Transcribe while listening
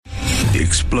the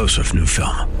explosive new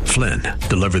film, Flynn,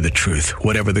 Deliver the Truth,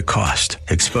 Whatever the Cost,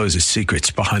 exposes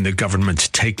secrets behind the government's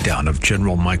takedown of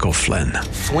General Michael Flynn.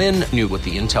 Flynn knew what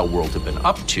the intel world had been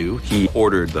up to. He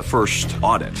ordered the first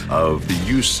audit of the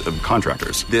use of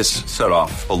contractors. This set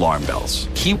off alarm bells.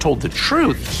 He told the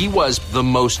truth. He was the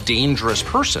most dangerous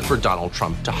person for Donald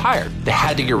Trump to hire. They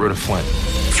had to get rid of Flynn.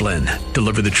 Flynn,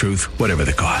 Deliver the Truth, Whatever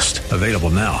the Cost. Available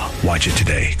now. Watch it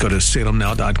today. Go to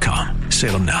salemnow.com.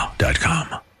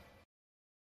 salemnow.com.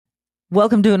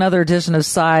 Welcome to another edition of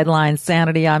Sideline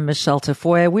Sanity. I'm Michelle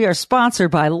Tafoya. We are sponsored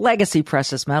by Legacy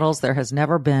Precious Metals. There has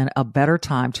never been a better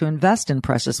time to invest in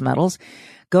precious metals.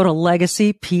 Go to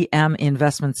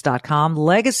legacypminvestments.com,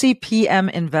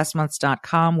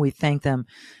 legacypminvestments.com. We thank them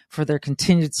for their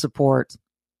continued support.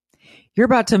 You're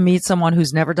about to meet someone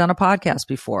who's never done a podcast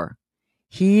before.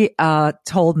 He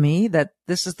told me that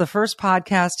this is the first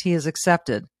podcast he has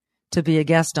accepted to be a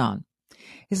guest on.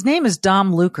 His name is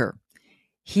Dom Lucre.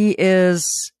 He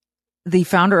is the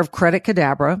founder of Credit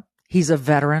Cadabra. He's a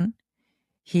veteran.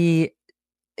 He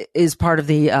is part of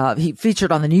the, he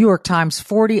featured on the New York Times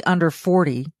 40 Under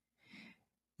 40.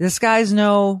 This guy's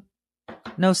no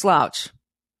slouch.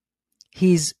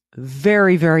 He's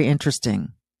very, very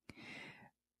interesting.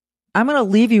 I'm going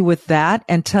to leave you with that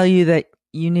and tell you that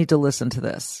you need to listen to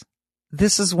this.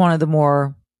 This is one of the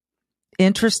more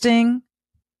interesting,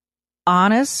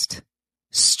 honest,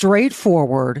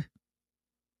 straightforward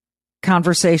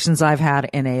conversations I've had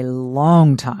in a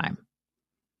long time.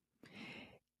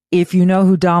 If you know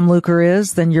who Dom Lucre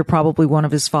is, then you're probably one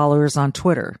of his followers on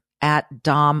Twitter at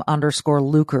Dom_Lucre,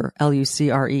 Lucre.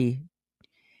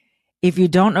 If you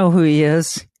don't know who he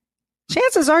is,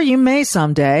 chances are you may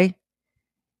someday.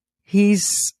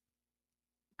 He's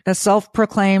a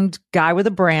self-proclaimed guy with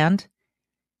a brand,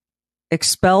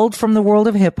 expelled from the world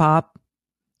of hip hop.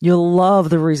 You'll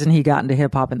love the reason he got into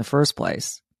hip hop in the first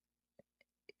place.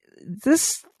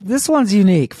 This one's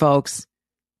unique, folks.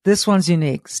 This one's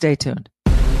unique. Stay tuned.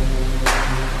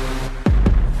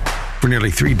 For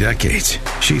nearly 3 decades,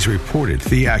 she's reported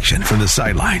the action from the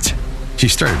sidelines. She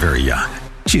started very young.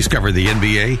 She's covered the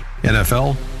NBA,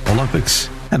 NFL,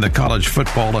 Olympics, and the college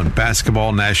football and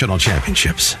basketball national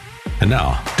championships. And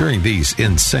now, during these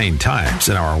insane times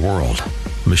in our world,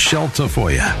 Michelle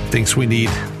Tafoya thinks we need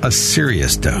a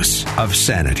serious dose of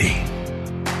sanity.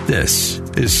 This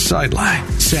is Sideline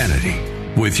Sanity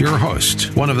with your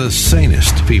host, one of the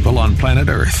sanest people on planet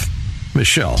Earth,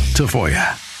 Michelle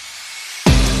Tafoya.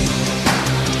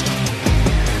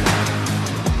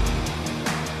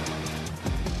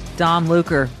 Dom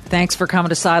Lucre, thanks for coming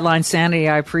to Sideline Sanity.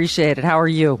 I appreciate it. How are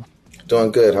you?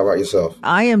 Doing good. How about yourself?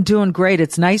 I am doing great.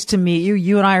 It's nice to meet you.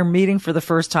 You and I are meeting for the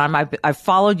first time. I've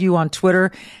followed you on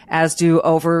Twitter, as do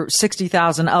over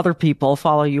 60,000 other people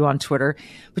follow you on Twitter.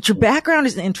 But your background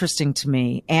is interesting to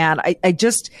me. And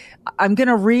I'm going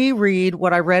to reread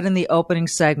what I read in the opening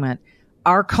segment.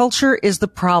 Our culture is the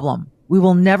problem. We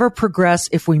will never progress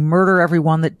if we murder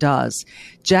everyone that does.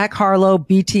 Jack Harlow,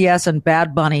 BTS, and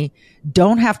Bad Bunny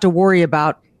don't have to worry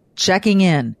about checking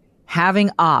in, having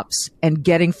ops, and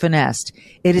getting finessed.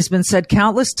 It has been said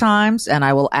countless times, and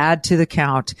I will add to the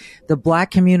count, the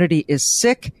black community is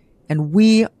sick, and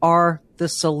we are the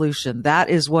solution. That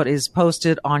is what is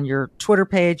posted on your Twitter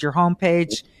page, your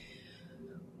homepage.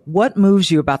 What moves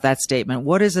you about that statement?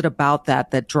 What is it about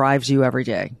that drives you every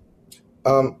day?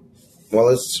 Well,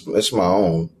 it's my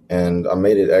own, and I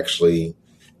made that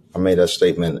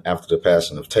statement after the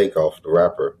passing of Takeoff, the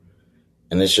rapper.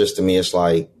 And it's just, to me, it's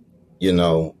like, you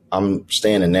know, I'm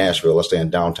staying in Nashville. I stay in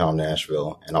downtown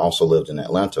Nashville, and I also lived in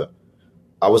Atlanta.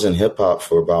 I was in hip hop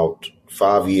for about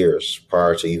 5 years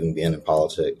prior to even being in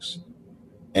politics.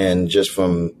 And just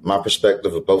from my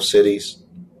perspective of both cities,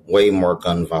 way more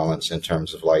gun violence in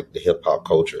terms of like the hip hop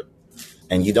culture.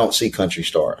 And you don't see country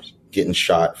stars getting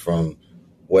shot from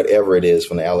whatever it is,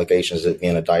 from the allegations of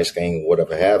being a dice game,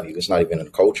 whatever have you. It's not even in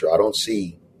the culture. I don't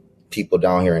see people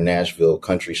down here in Nashville,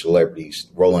 country celebrities,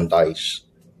 rolling dice,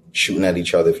 shooting at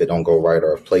each other if it don't go right,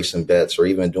 or placing bets, or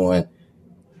even doing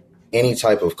any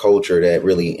type of culture that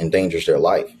really endangers their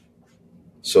life.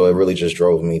 So it really just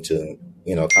drove me to,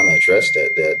 you know, kind of address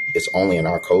that it's only in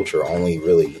our culture, only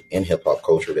really in hip hop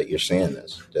culture that you're seeing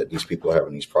this, that these people are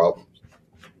having these problems.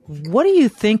 What do you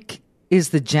think is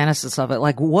the genesis of it?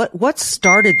 Like what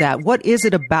started that? What is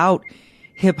it about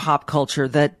hip hop culture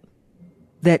that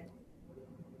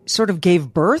sort of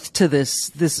gave birth to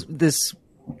this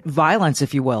violence,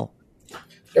 if you will?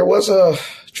 There was a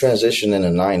transition in the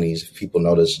 90s. If people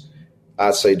notice,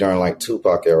 I'd say during like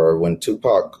Tupac era, when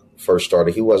Tupac first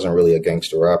started, he wasn't really a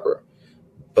gangster rapper,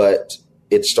 but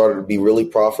it started to be really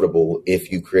profitable if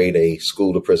you create a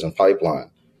school to prison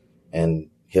pipeline. And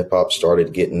hip hop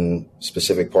started getting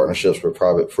specific partnerships with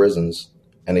private prisons,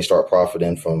 and they start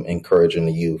profiting from encouraging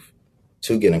the youth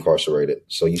to get incarcerated.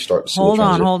 So you start to see Hold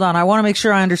on. I want to make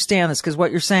sure I understand this, because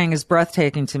what you're saying is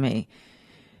breathtaking to me.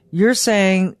 You're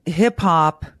saying hip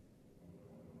hop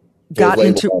got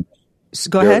into.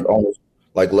 Go ahead. Owners,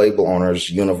 like label owners,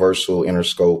 Universal,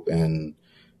 Interscope, and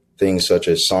things such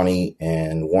as Sony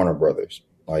and Warner Brothers.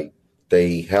 Like,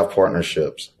 they have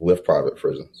partnerships with private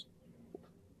prisons.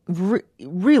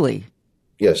 Really?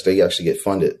 Yes, they actually get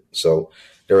funded. So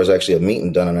there was actually a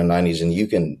meeting done in the 90s, and you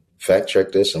can fact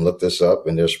check this and look this up.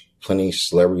 And there's plenty of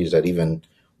celebrities that even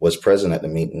was present at the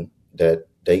meeting that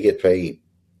they get paid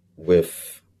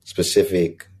with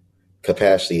specific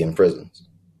capacity in prisons.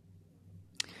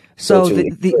 So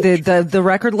the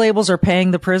record labels are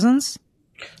paying the prisons?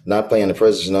 Not paying the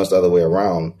prisons, no, it's the other way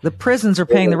around. The prisons are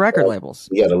paying the record labels?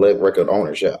 Yeah, the record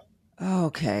owners, yeah.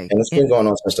 Okay. And it's been going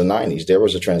on since the 90s. There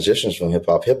was a transition from hip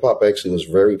hop. Hip hop actually was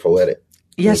very poetic.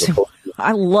 Yes,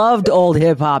 I loved old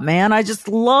hip hop, man. I just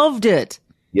loved it.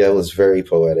 Yeah, it was very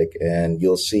poetic. And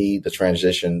you'll see the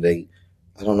transition.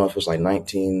 I don't know if it was like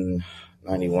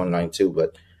 1991, 92,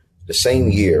 but the same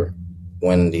year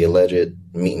when the alleged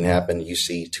meeting happened, you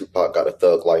see Tupac got a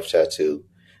Thug Life tattoo,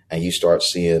 and you start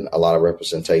seeing a lot of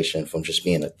representation from just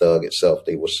being a thug itself.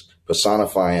 They was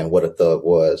personifying what a thug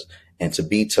was. And to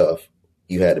be tough,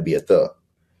 you had to be a thug.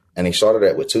 And they started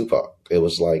that with Tupac. It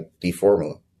was like the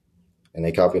formula. And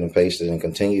they copied and pasted and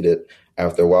continued it.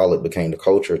 After a while, it became the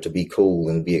culture to be cool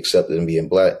and be accepted and being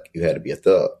black. You had to be a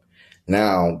thug.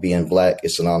 Now, being black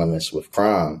is synonymous with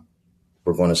crime.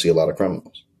 We're going to see a lot of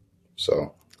criminals.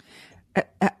 So,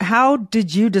 how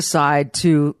did you decide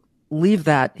to leave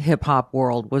that hip hop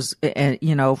world? Was,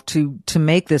 to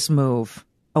make this move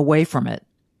away from it?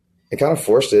 It kind of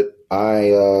forced it.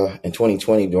 In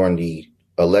 2020, during the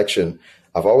election,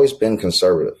 I've always been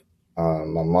conservative.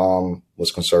 My mom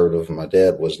was conservative and my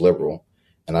dad was liberal,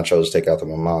 and I chose to take after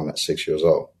my mom at 6 years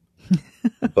old.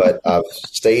 But I've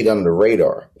stayed under the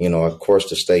radar, of course,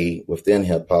 to stay within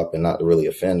hip hop and not to really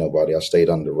offend nobody. I stayed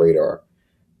under the radar.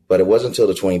 But it wasn't until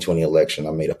the 2020 election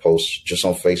I made a post just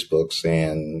on Facebook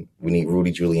saying we need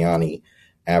Rudy Giuliani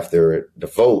after the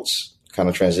votes kind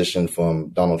of transitioned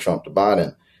from Donald Trump to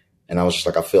Biden. And I was just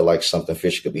like, I feel like something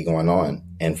fishy could be going on.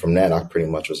 And from that, I pretty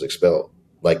much was expelled.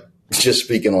 Like, just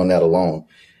speaking on that alone,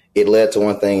 it led to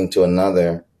one thing to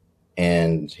another.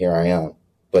 And here I am.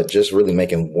 But just really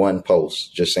making one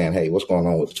post, just saying, hey, what's going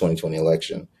on with the 2020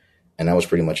 election? And that was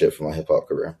pretty much it for my hip hop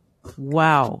career.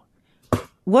 Wow.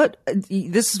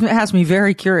 This has me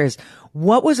very curious.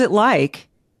 What was it like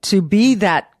to be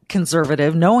that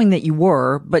conservative, knowing that you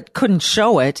were, but couldn't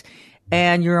show it?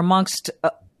 And you're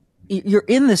you're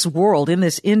in this world, in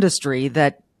this industry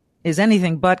that is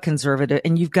anything but conservative,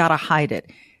 and you've got to hide it.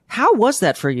 How was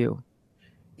that for you?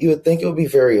 You would think it would be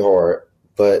very hard,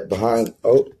 but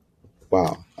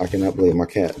wow, I cannot believe my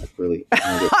cat really.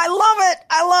 I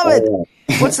love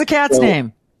it. What's the cat's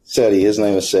name? Seti. His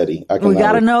name is Seti. We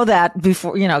got to know that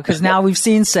before, because now we've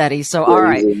seen Seti. So, all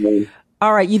right.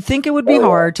 You'd think it would be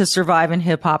hard to survive in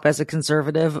hip hop as a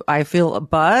conservative, I feel,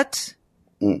 but.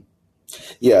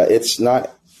 Yeah, it's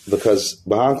not, because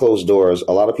behind closed doors,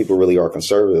 a lot of people really are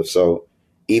conservative. So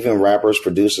even rappers,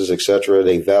 producers, etc.,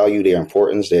 they value their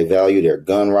importance. They value their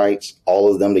gun rights.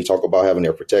 All of them, they talk about having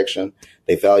their protection.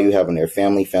 They value having their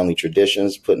family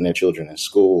traditions, putting their children in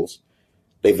schools.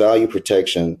 They value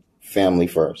protection, family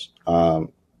first.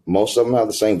 Most of them have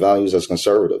the same values as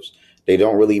conservatives. They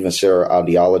don't really even share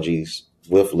ideologies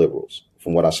with liberals,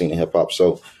 from what I've seen in hip hop.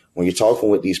 So when you're talking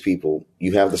with these people,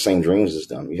 you have the same dreams as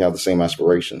them. You have the same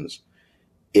aspirations.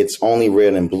 It's only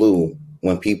red and blue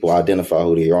when people identify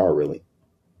who they are, really.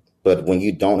 But when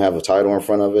you don't have a title in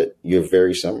front of it, you're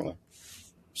very similar.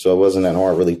 So it wasn't that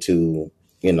hard really to,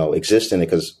 exist in it,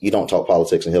 because you don't talk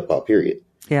politics in hip hop, period.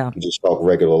 Yeah. You just talk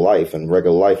regular life, and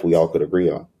regular life we all could agree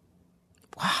on.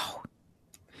 Wow.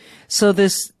 So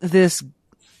this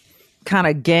kind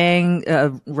of gang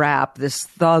rap, this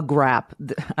thug rap,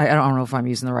 I don't know if I'm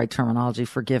using the right terminology,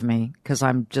 forgive me, because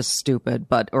I'm just stupid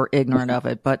or ignorant of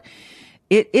it, but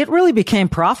it really became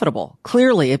profitable.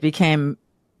 Clearly it became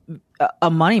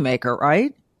a moneymaker,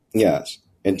 right? Yes,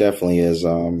 it definitely is.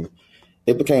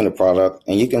 It became a product,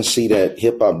 and you can see that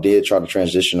hip hop did try to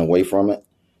transition away from it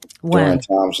during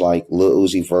times like Lil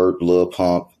Uzi Vert, Lil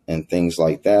Pump, and things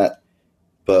like that.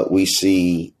 But we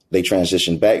see they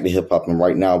transitioned back to hip hop, and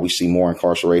right now we see more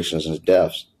incarcerations and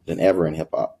deaths than ever in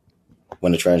hip hop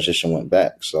when the transition went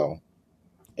back. So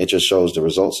it just shows the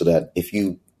results of that. If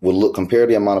you would compare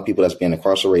the amount of people that's being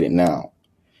incarcerated now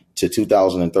to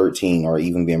 2013 or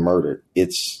even being murdered,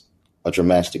 it's a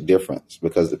dramatic difference,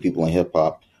 because the people in hip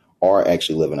hop are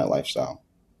actually living that lifestyle.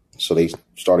 So they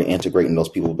started integrating those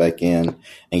people back in,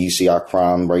 and you see our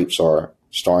crime rates are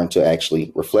starting to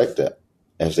actually reflect that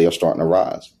as they are starting to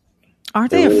rise.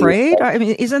 Aren't they afraid? I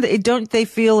mean, don't they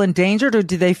feel endangered, or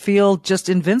do they feel just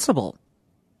invincible?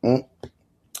 I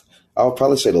would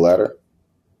probably say the latter.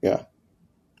 Yeah.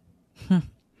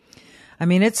 I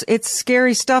mean, it's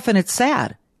scary stuff, and it's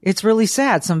sad. It's really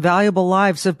sad. Some valuable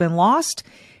lives have been lost.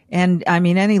 And I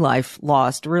mean, any life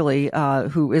lost, really,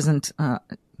 who isn't,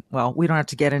 well, we don't have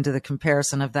to get into the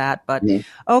comparison of that, but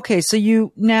okay. So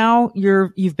you've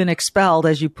been expelled,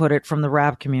 as you put it, from the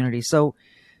rap community. So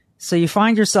you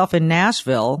find yourself in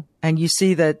Nashville, and you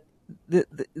see that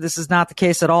this is not the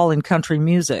case at all in country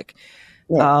music.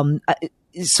 Yeah.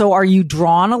 So are you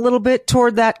drawn a little bit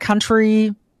toward that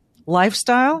country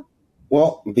lifestyle?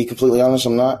 Well, to be completely honest,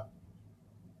 I'm not.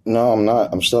 No, I'm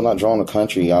not. I'm still not drawn to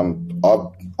country. I'm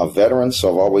a veteran, so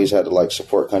I've always had to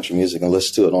support country music and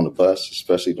listen to it on the bus,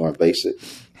 especially during basic.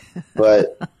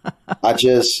 But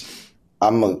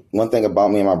one thing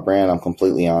about me and my brand, I'm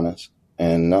completely honest.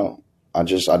 And no, I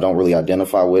don't really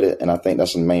identify with it. And I think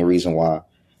that's the main reason why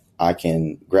I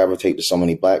can gravitate to so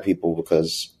many black people,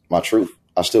 because my truth,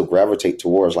 I still gravitate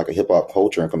towards a hip hop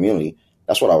culture and community.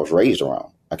 That's what I was raised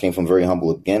around. I came from very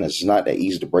humble beginnings. It's not that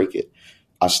easy to break it.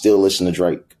 I still listen to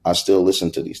Drake. I still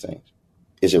listen to these things.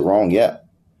 Is it wrong? Yeah.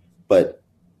 But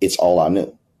it's all I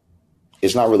knew.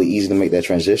 It's not really easy to make that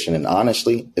transition. And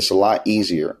honestly, it's a lot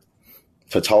easier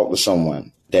to talk to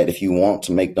someone that if you want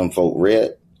to make them vote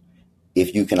red,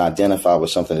 if you can identify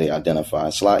with something they identify,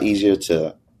 it's a lot easier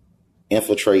to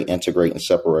infiltrate, integrate, and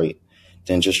separate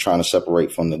than just trying to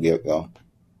separate from the get-go.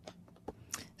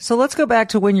 So let's go back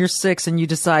to when you're 6 and you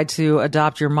decide to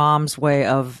adopt your mom's way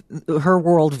of her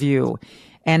worldview.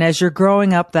 And as you're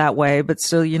growing up that way, but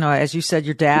still, as you said,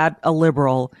 your dad, a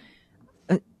liberal,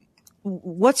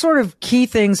 what sort of key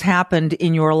things happened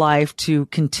in your life to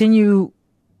continue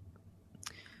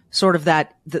sort of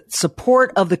the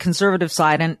support of the conservative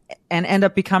side and end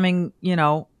up becoming,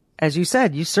 as you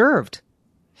said, you served?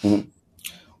 Mm-hmm.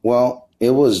 Well,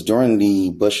 it was during the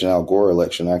Bush and Al Gore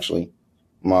election, actually.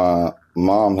 My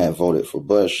mom had voted for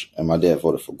Bush and my dad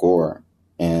voted for Gore.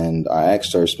 And I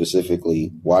asked her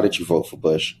specifically, why did you vote for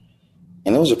Bush?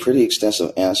 And it was a pretty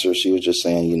extensive answer. She was just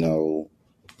saying,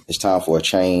 it's time for a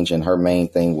change. And her main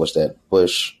thing was that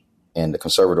Bush and the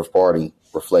Conservative Party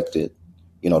reflected,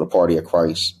 the party of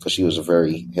Christ, because she was a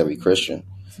very heavy Christian.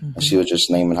 Mm-hmm. And she was just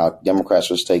naming how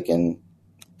Democrats was taking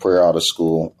prayer out of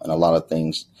school and a lot of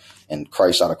things, and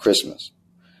Christ out of Christmas.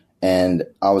 And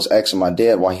I was asking my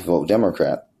dad why he voted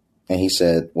Democrat. And he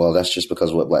said, well, that's just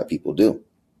because of what black people do.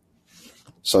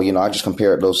 So, I just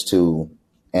compared those two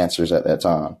answers at that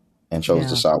time and chose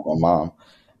to side with my mom.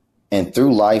 And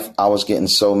through life, I was getting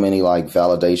so many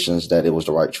validations that it was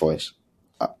the right choice.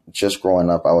 Just growing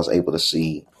up, I was able to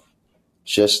see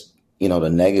just, the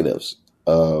negatives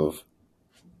of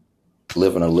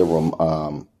living a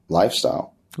liberal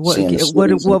lifestyle.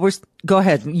 Go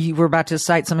ahead. You were about to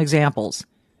cite some examples.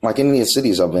 Any of the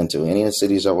cities I've been to, any of the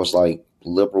cities I was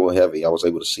liberal heavy, I was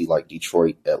able to see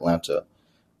Detroit, Atlanta,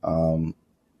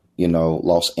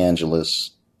 Los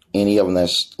Angeles, any of them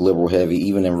that's liberal heavy,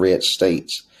 even in red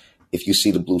states. If you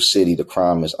see the blue city, the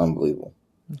crime is unbelievable.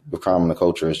 Mm-hmm. The crime and the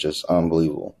culture is just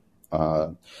unbelievable.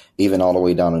 Even all the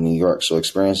way down to New York. So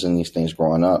experiencing these things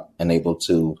growing up and able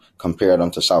to compare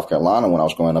them to South Carolina when I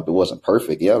was growing up, it wasn't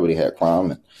perfect. Yeah, they had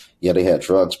crime and they had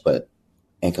drugs, but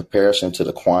in comparison to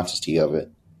the quantity of it,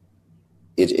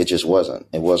 it just wasn't.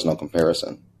 It was no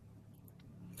comparison.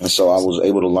 And so I was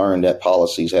able to learn that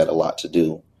policies had a lot to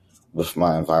do with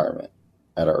my environment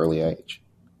at an early age.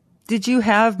 Did you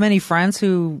have many friends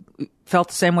who felt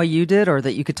the same way you did, or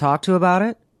that you could talk to about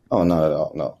it? Oh, not at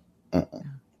all. No.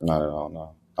 Not at all.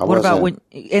 No. What about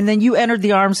and then you entered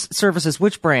the armed services?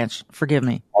 Which branch? Forgive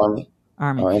me. Army.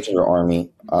 I entered the Army.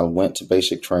 I went to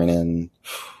basic training.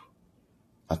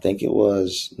 I think it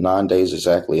was 9 days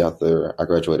exactly after I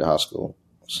graduated high school.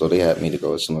 So they had me to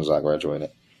go as soon as I graduated.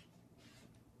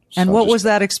 And what was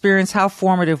that experience? How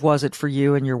formative was it for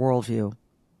you and your worldview?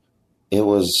 It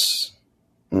was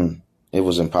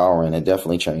empowering. It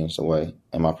definitely changed the way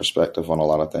and my perspective on a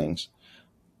lot of things.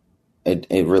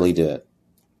 It really did.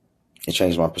 It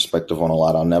changed my perspective on a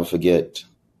lot. I'll never forget.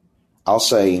 I'll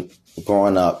say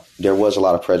growing up, there was a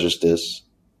lot of prejudice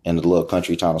in the little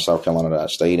country town of South Carolina that I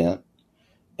stayed in.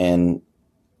 And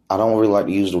I don't really like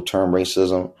to use the term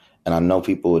racism. And I know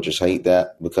people would just hate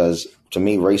that, because to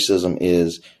me, racism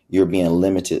is you're being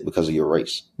limited because of your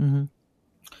race. Mm-hmm.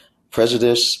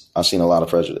 Prejudice, I've seen a lot of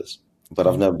prejudice, but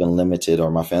I've never been limited, or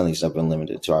my family's never been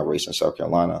limited to our race in South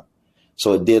Carolina.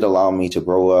 So it did allow me to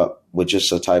grow up with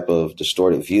just a type of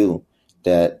distorted view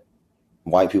that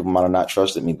white people might have not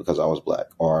trusted me because I was black,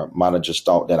 or might have just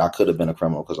thought that I could have been a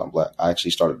criminal because I'm black. I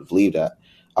actually started to believe that.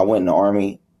 I went in the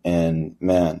Army, and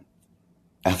man,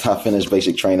 after I finished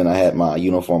basic training, I had my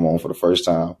uniform on for the first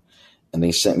time, and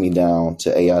they sent me down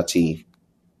to AIT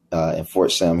in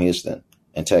Fort Sam Houston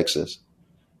in Texas.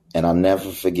 And I'll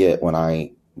never forget when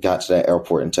I got to that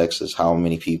airport in Texas, how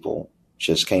many people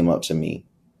just came up to me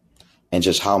and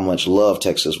just how much love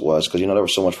Texas was. Because, there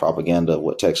was so much propaganda of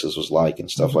what Texas was like and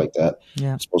stuff like that.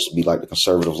 Yeah. It's supposed to be like the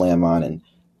conservative landmine. And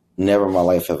never in my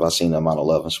life have I seen the amount of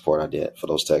love and support I did for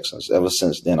those Texans. Ever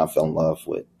since then, I fell in love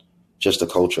with just the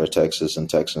culture of Texas and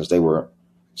Texans. They were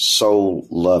so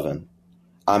loving.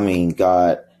 I mean,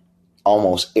 God,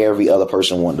 almost every other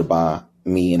person wanted to buy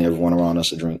me and everyone around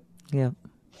us a drink. Yeah.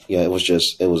 Yeah, it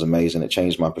was amazing. It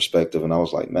changed my perspective. And I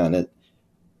was like, man,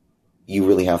 you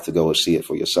really have to go and see it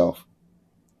for yourself.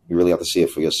 You really have to see it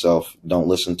for yourself. Don't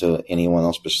listen to anyone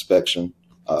else's perception,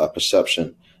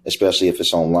 especially if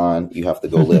it's online. You have to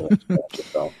go live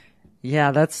it.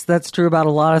 Yeah, that's true about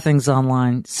a lot of things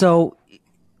online. So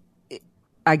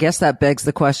I guess that begs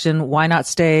the question, why not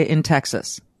stay in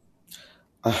Texas?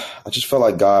 I just felt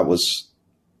like God was,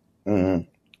 I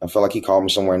felt like he called me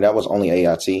somewhere, and that was only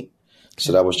AIT.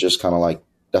 So that was just kind of like,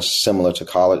 that's similar to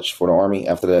college for the Army.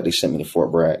 After that, they sent me to Fort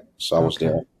Bragg. So I was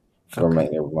there for the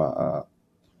remainder of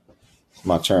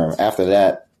my term. After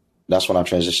that, that's when I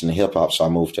transitioned to hip hop. So I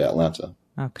moved to Atlanta.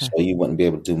 Okay. So you wouldn't be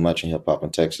able to do much in hip hop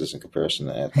in Texas in comparison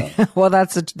to Atlanta. Well,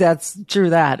 that's true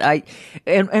that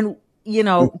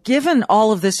given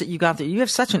all of this that you got through, you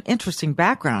have such an interesting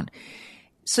background.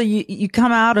 So you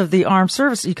come out of the armed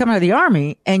service, you come out of the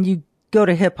Army, and you go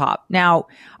to hip hop. Now,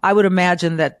 I would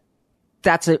imagine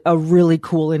that's a really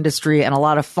cool industry and a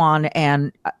lot of fun,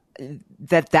 and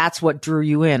that's what drew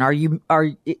you in.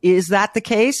 Is that the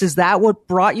case? Is that what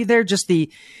brought you there? Just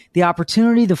the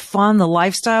opportunity, the fun, the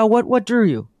lifestyle? What drew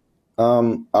you?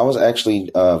 I was actually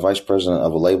vice president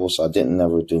of a label, so I didn't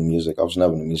never do music. I was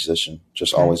never a musician,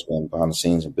 just always been behind the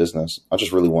scenes in business. I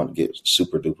just really wanted to get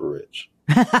super duper rich.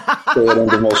 So in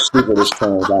the most stupidest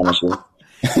terms, honestly.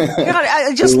 God,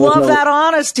 I just love that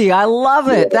honesty. I love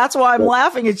it. Yeah, that's why I'm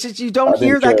laughing. It's just, you don't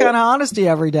hear that kind of honesty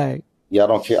every day. Yeah, I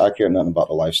don't care. I care nothing about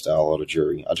the lifestyle or the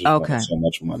jury. I just wanted so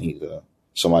much money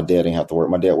so my dad didn't have to work.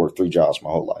 My dad worked 3 jobs my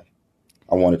whole life.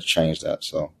 I wanted to change that.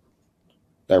 So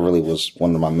that really was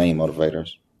one of my main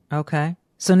motivators. Okay.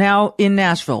 So now in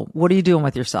Nashville, what are you doing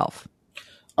with yourself?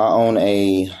 I own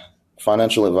a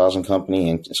financial advising company,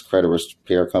 and it's a credit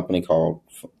repair company called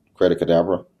Credit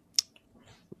Cadabra.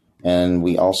 And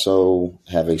we also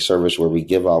have a service where we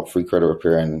give out free credit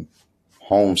repair and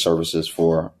home services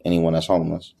for anyone that's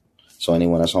homeless. So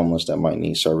anyone that's homeless that might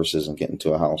need services and get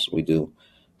into a house, we do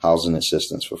housing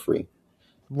assistance for free.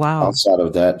 Wow. Outside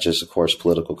of that, just, of course,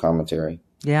 political commentary.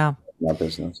 Yeah. My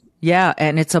business. Yeah.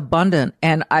 And it's abundant.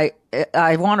 And I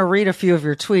want to read a few of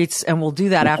your tweets, and we'll do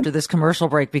that after this commercial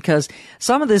break, because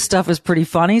some of this stuff is pretty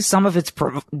funny. Some of it's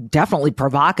definitely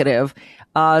provocative.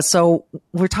 So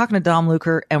we're talking to Dom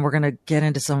Lucre, and we're going to get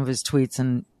into some of his tweets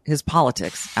and his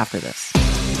politics after this.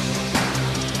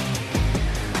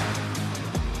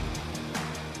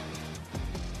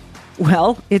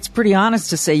 Well, it's pretty honest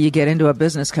to say you get into a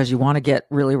business because you want to get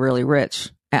really, really rich.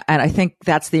 And I think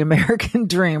that's the American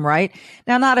dream, right?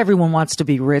 Now, not everyone wants to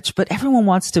be rich, but everyone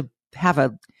wants to have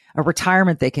a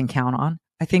retirement they can count on.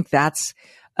 I think that's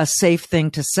a safe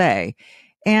thing to say.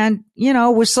 And,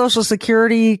 with Social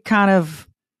Security kind of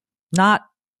not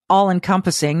all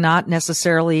encompassing, not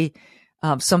necessarily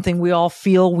something we all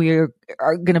feel we are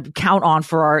going to count on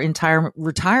for our entire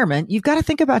retirement, you've got to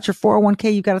think about your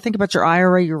 401k. You've got to think about your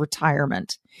IRA, your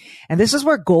retirement. And this is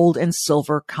where gold and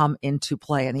silver come into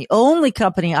play. And the only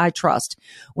company I trust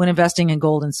when investing in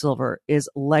gold and silver is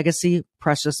Legacy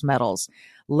Precious Metals,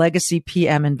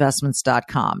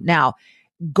 legacypminvestments.com. Now,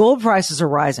 gold prices are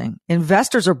rising.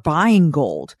 Investors are buying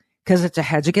gold because it's a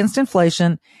hedge against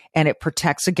inflation and it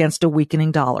protects against a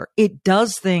weakening dollar. It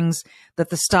does things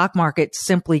that the stock market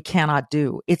simply cannot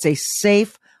do. It's a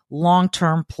safe,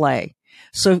 long-term play.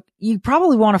 So you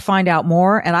probably want to find out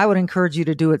more, and I would encourage you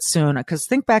to do it soon, because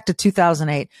think back to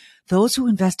 2008. Those who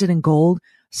invested in gold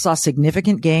saw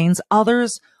significant gains.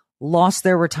 Others lost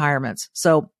their retirements.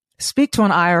 So speak to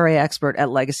an IRA expert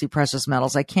at Legacy Precious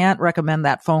Metals. I can't recommend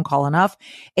that phone call enough.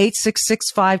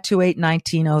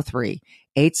 866-528-1903.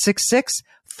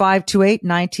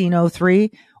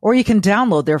 866-528-1903. Or you can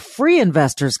download their free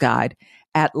investor's guide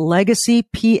at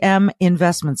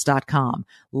legacypminvestments.com.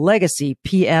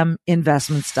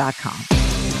 legacypminvestments.com.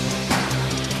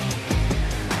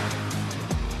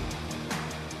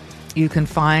 You can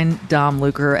find Dom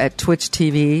Lucre at Twitch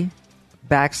TV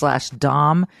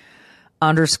 @Dom_LUCRE.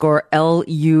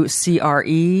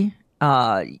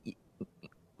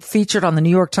 Featured on the New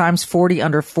York Times 40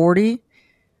 Under 40.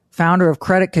 Founder of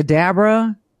Credit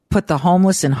Cadabra. Put the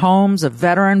homeless in homes. A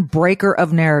veteran, breaker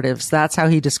of narratives. That's how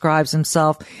he describes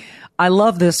himself. I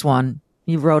love this one.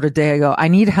 He wrote a day ago. I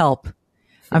need help.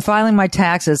 I'm filing my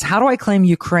taxes. How do I claim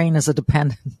Ukraine as a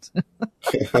dependent?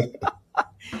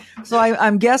 So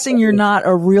I'm guessing you're not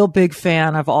a real big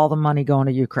fan of all the money going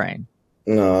to Ukraine.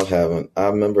 No, I haven't. I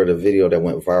remember the video that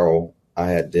went viral. I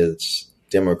had this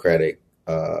Democratic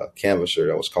canvasser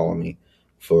that was calling me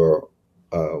for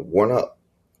Warnock.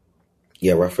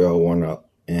 Yeah, Raphael Warnock.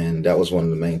 And that was one of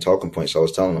the main talking points. I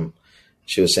was telling him,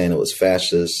 she was saying it was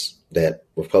fascist, that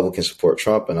Republicans support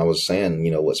Trump. And I was saying,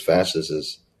 what's fascist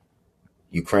is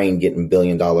Ukraine getting $1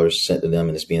 billion sent to them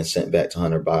and it's being sent back to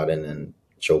Hunter Biden and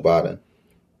Joe Biden.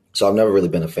 So I've never really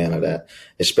been a fan of that,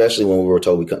 especially when we were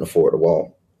told we couldn't afford the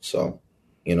wall. So,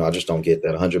 I just don't get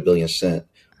that. 100 billion cent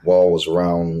wall was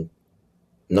around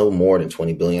no more than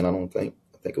 20 billion. I don't think.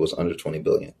 I think it was under 20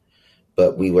 billion.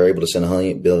 But we were able to send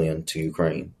 100 billion to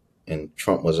Ukraine, and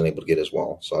Trump wasn't able to get his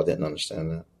wall. So I didn't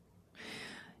understand that.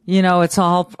 It's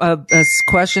all a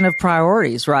question of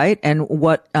priorities, right? And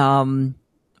what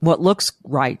looks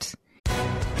right.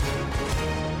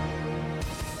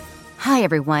 Hi,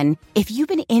 everyone. If you've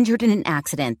been injured in an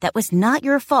accident that was not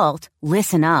your fault,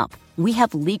 listen up. We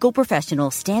have legal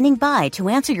professionals standing by to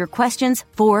answer your questions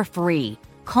for free.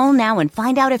 Call now and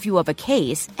find out if you have a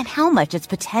case and how much it's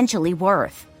potentially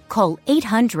worth. Call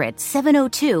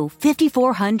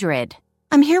 800-702-5400.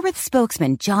 I'm here with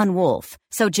spokesman John Wolf.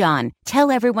 So, John,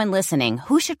 tell everyone listening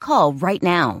who should call right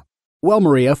now. Well,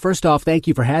 Maria, first off, thank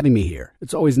you for having me here.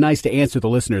 It's always nice to answer the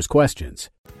listeners' questions.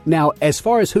 Now, as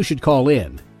far as who should call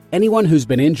in, anyone who's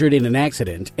been injured in an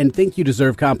accident and think you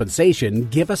deserve compensation,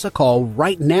 give us a call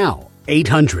right now.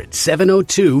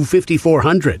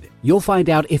 800-702-5400. You'll find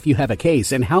out if you have a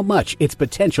case and how much it's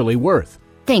potentially worth.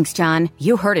 Thanks, John.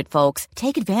 You heard it, folks.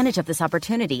 Take advantage of this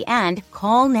opportunity and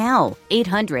call now.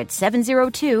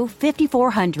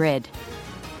 800-702-5400.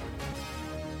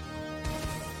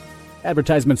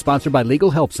 Advertisement sponsored by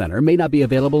Legal Help Center. May not be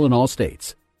available in all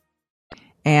states.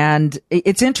 And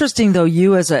it's interesting, though,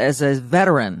 you as a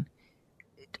veteran,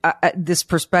 this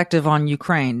perspective on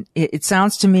Ukraine, it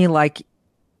sounds to me like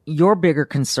your bigger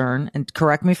concern, and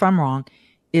correct me if I'm wrong,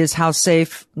 is how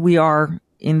safe we are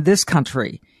in this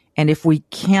country. And if we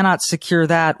cannot secure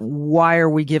that, why are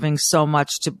we giving so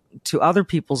much to other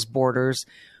people's borders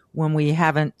when we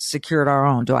haven't secured our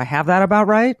own? Do I have that about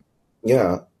right?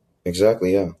 Yeah,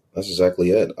 exactly. Yeah, that's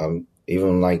exactly it.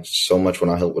 Even like so much when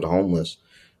I help with the homeless.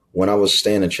 When I was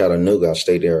staying in Chattanooga, I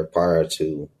stayed there prior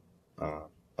to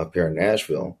up here in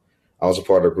Nashville. I was a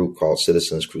part of a group called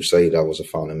Citizens Crusade. I was a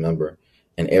founding member.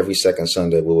 And every second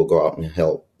Sunday, we will go out and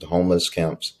help the homeless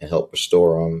camps and help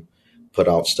restore them, put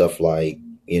out stuff like,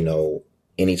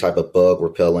 any type of bug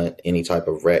repellent, any type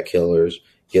of rat killers,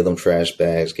 give them trash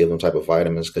bags, give them type of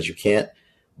vitamins. Because you can't,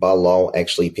 by law,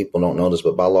 actually, people don't know this,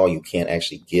 but by law, you can't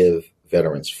actually give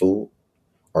veterans food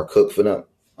or cook for them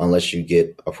unless you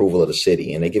get approval of the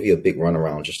city. And they give you a big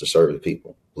runaround just to serve the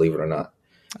people, believe it or not.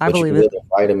 I believe it. You give them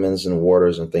vitamins and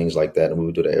waters and things like that. And we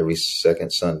would do that every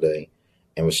second Sunday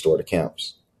and restore the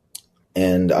camps.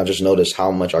 And I just noticed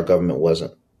how much our government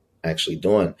wasn't actually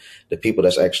doing. The people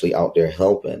that's actually out there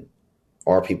helping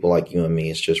are people like you and me.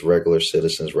 It's just regular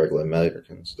citizens, regular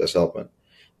Americans that's helping.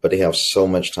 But they have so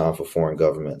much time for foreign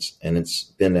governments. And it's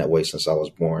been that way since I was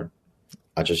born.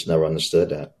 I just never understood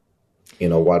that.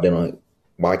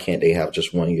 Why can't they have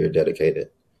just 1 year dedicated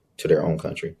to their own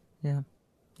country? Yeah.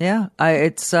 Yeah.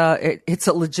 It's a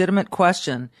legitimate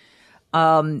question.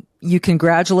 You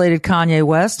congratulated Kanye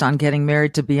West on getting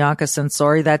married to Bianca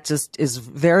Censori. That just is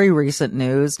very recent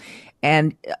news.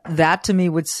 And that to me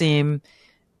would seem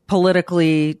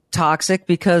politically toxic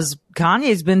because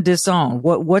Kanye's been disowned.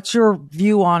 What's your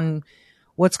view on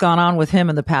what's gone on with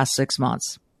him in the past 6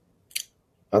 months?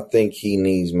 I think he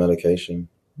needs medication.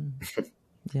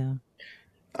 Yeah.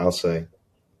 I'll say.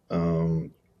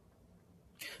 There's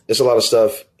a lot of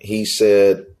stuff he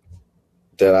said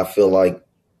that I feel like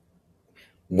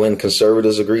when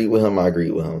conservatives agreed with him, I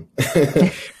agreed with him.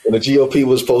 When the GOP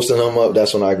was posting him up,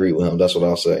 that's when I agreed with him. That's what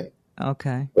I'll say.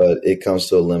 Okay. But it comes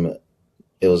to a limit.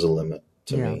 It was a limit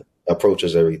to me.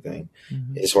 Approaches everything.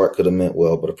 Mm-hmm. His heart could have meant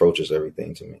well, but approaches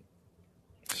everything to me.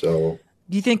 So.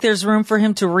 Do you think there's room for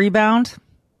him to rebound?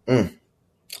 And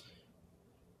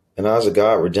I was a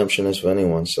God redemptionist for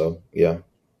anyone. So, yeah,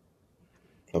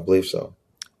 I believe so.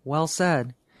 Well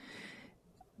said.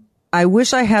 I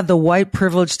wish I had the white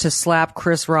privilege to slap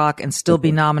Chris Rock and still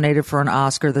be nominated for an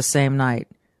Oscar the same night.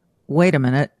 Wait a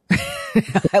minute.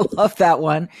 I love that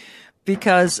one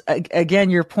because, again,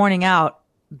 you're pointing out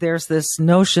there's this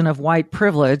notion of white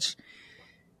privilege.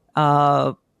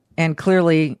 And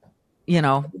clearly,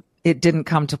 it didn't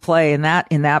come to play in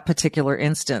that particular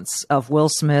instance of Will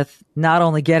Smith not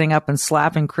only getting up and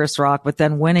slapping Chris Rock, but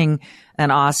then winning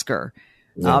an Oscar.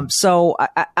 Yeah. So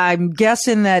I'm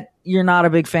guessing that you're not a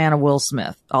big fan of Will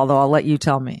Smith, although I'll let you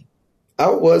tell me. I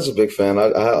was a big fan. I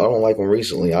don't like him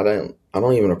recently. I don't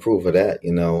even approve of that.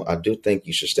 I do think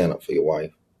you should stand up for your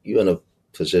wife. You're in a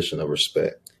position of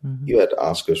respect. Mm-hmm. You had the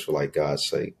Oscars for God's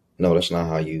sake. No, that's not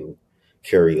how you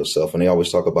carry yourself. And they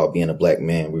always talk about being a black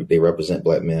man. They represent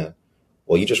black men.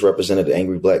 Well, you just represented the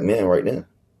angry black man right now.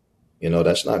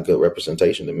 That's not good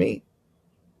representation to me.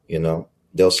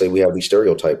 They'll say we have these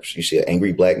stereotypes. You see an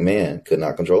angry black man could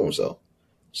not control himself.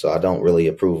 So I don't really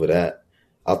approve of that.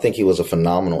 I think he was a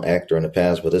phenomenal actor in the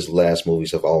past, but his last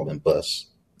movies have all been busts.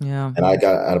 Yeah. And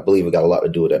I believe it got a lot to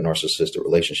do with that narcissistic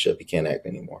relationship. He can't act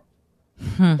anymore.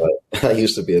 But I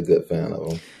used to be a good fan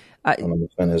of him. I'm a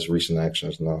fan of his recent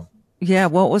actions now. Yeah,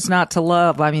 what was not to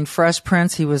love? I mean, Fresh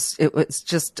Prince, it was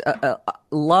just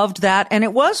loved that. And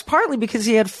it was partly because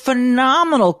he had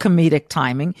phenomenal comedic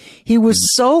timing. He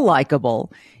was so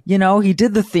likable. He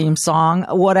did the theme song,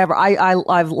 whatever.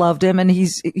 I've loved him, and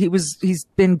he's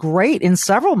been great in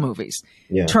several movies.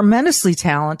 Yeah. Tremendously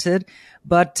talented,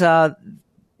 but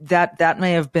that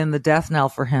may have been the death knell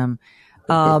for him.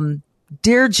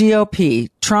 Dear GOP,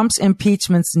 Trump's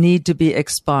impeachments need to be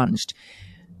expunged.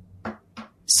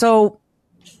 So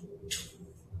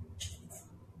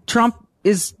Trump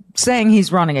is saying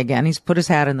he's running again. He's put his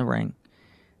hat in the ring.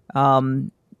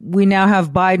 We now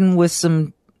have Biden with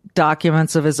some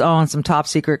documents of his own, some top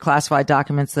secret classified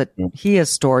documents that he has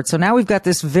stored. So now we've got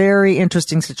this very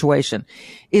interesting situation.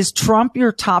 Is Trump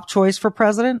your top choice for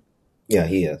president? Yeah,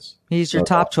 he is. He's your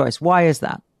top choice. Why is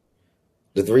that?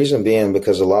 The reason being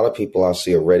because a lot of people I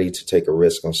see are ready to take a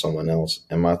risk on someone else.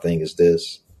 And my thing is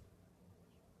this.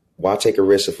 Why take a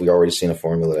risk if we already seen a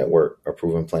formula that worked, a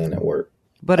proven plan that worked?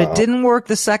 But it didn't work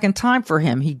the second time for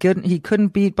him. He couldn't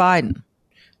beat Biden.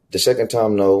 The second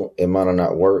time, no, it might have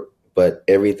not worked. But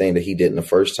everything that he did in the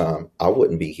first time, I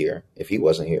wouldn't be here if he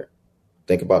wasn't here.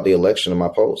 Think about the election in my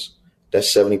post.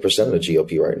 That's 70% of the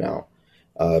GOP right now.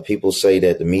 People say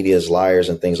that the media is liars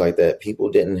and things like that. People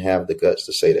didn't have the guts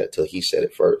to say that till he said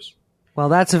it first. Well,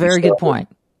 that's a very good point.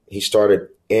 He started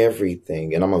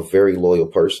everything, and I'm a very loyal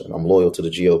person. I'm loyal to the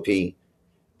GOP,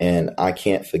 and I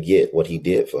can't forget what he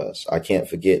did for us. I can't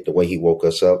forget the way he woke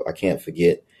us up. I can't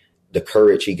forget the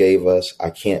courage he gave us. I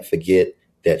can't forget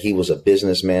that he was a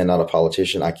businessman, not a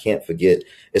politician. I can't forget.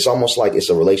 It's almost like it's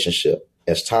a relationship.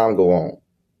 As time go on,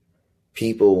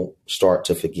 people start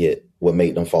to forget what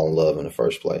made them fall in love in the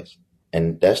first place.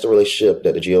 And that's the relationship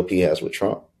that the GOP has with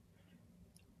Trump.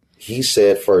 He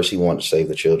said first he wanted to save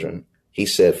the children. He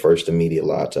said first the media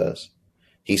lied to us.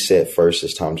 He said first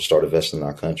it's time to start investing in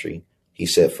our country. He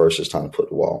said first it's time to put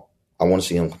the wall. I want to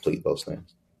see him complete those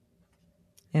things.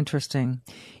 Interesting.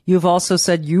 You've also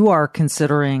said you are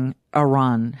considering a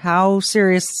run. How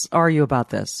serious are you about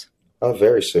this? Oh,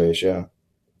 very serious, yeah.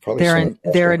 Probably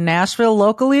they're in Nashville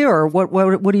locally, or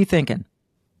what are you thinking?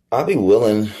 I'd be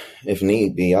willing, if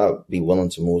need be, I'd be willing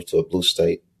to move to a blue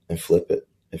state and flip it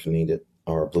if needed,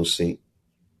 or a blue seat.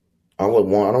 I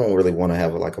don't really want to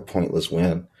have a pointless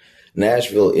win.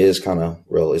 Nashville is kind of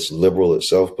real. It's liberal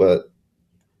itself, but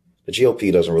the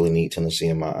GOP doesn't really need Tennessee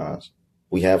in my eyes.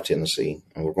 We have Tennessee,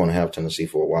 and we're going to have Tennessee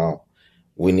for a while.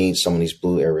 We need some of these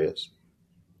blue areas.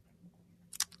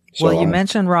 So, well, you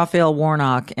mentioned Raphael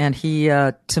Warnock, and he,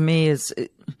 to me, is,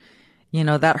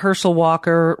 that Herschel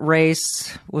Walker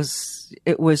race was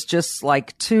just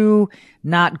like two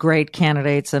not great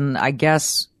candidates, and I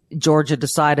guess Georgia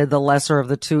decided the lesser of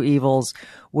the two evils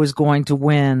was going to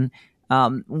win.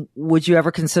 Would you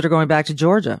ever consider going back to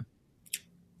Georgia?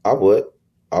 I would.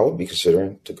 I would be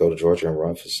considering to go to Georgia and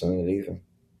run for Senate even.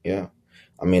 Yeah.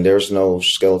 I mean, there's no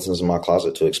skeletons in my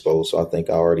closet to expose, so I think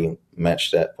I already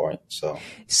matched that point. So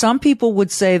some people would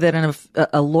say that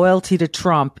a loyalty to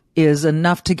Trump is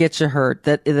enough to get you hurt,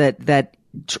 that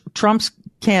Trump's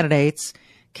candidates,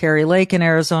 Kari Lake in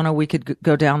Arizona, we could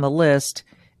go down the list,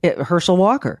 Herschel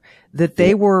Walker, that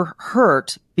they were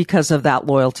hurt because of that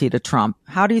loyalty to Trump.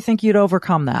 How do you think you'd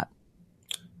overcome that?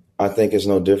 I think it's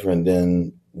no different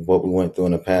than what we went through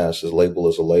in the past. A label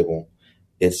is a label.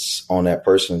 It's on that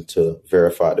person to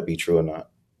verify it to be true or not.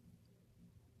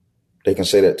 They can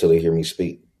say that till they hear me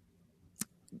speak.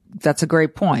 That's a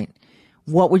great point.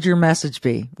 What would your message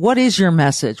be? What is your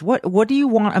message? What do you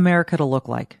want America to look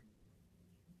like?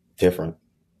 Different.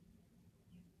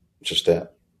 Just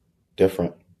that.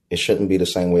 Different. It shouldn't be the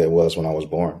same way it was when I was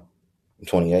born. I'm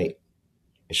 28.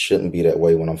 It shouldn't be that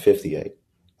way when I'm 58.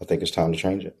 I think it's time to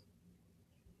change it.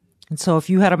 And so if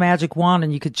you had a magic wand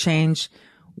and you could change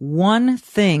one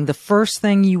thing, the first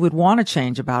thing you would want to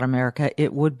change about America,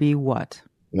 it would be what?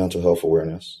 Mental health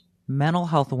awareness. Mental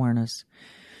health awareness.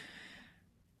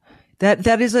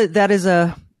 That is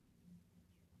a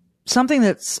something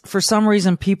that's for some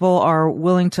reason people are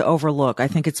willing to overlook. I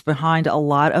think it's behind a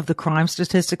lot of the crime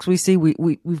statistics we see.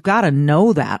 We've got to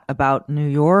know that about New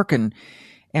York and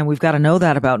we've got to know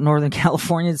that about Northern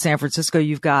California and San Francisco.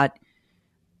 You've got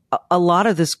a lot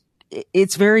of this.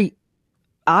 It's very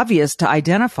obvious to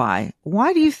identify.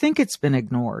 Why do you think it's been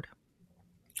ignored?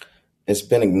 It's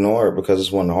been ignored because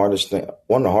it's one of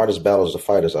the hardest battles to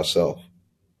fight is ourselves.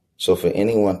 So for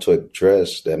anyone to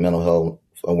address that mental health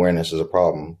awareness is a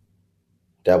problem,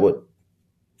 that would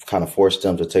kind of force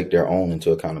them to take their own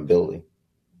into accountability.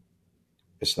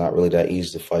 It's not really that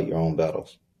easy to fight your own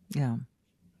battles. Yeah.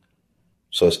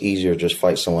 So it's easier to just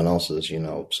fight someone else's,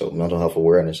 So mental health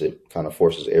awareness, it kind of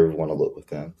forces everyone to look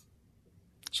within.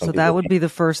 So that would be the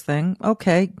first thing.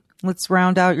 Okay, let's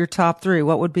round out your top three.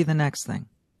 What would be the next thing?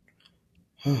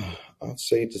 I'd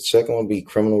say the second one would be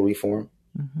criminal reform.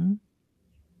 Mm-hmm.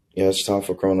 Yeah, it's time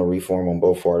for criminal reform on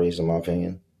both parties, in my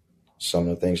opinion. Some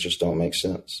of the things just don't make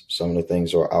sense. Some of the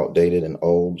things are outdated and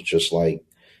old, just like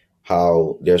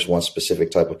how there's one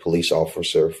specific type of police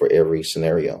officer for every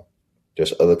scenario.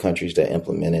 There's other countries that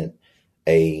implemented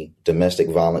a domestic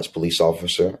violence police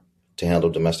officer to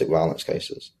handle domestic violence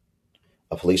cases.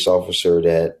 A police officer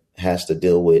that has to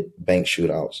deal with bank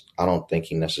shootouts, I don't think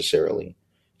he necessarily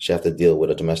should have to deal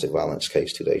with a domestic violence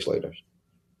case 2 days later.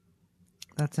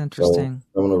 That's interesting.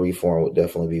 So criminal reform would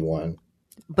definitely be one.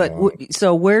 But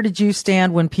so where did you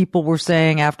stand when people were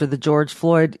saying after the George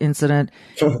Floyd incident,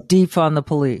 defund the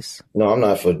police? No, I'm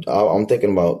not for, I'm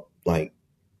thinking about like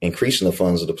increasing the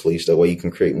funds of the police. That way you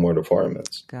can create more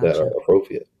departments that are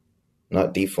appropriate.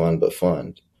 Not defund, but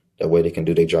fund. That way they can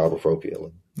do their job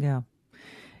appropriately. Yeah.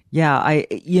 Yeah.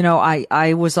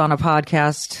 I was on a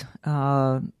podcast,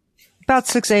 about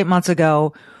 6-8 months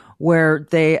ago where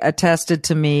they attested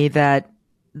to me that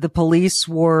the police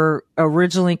were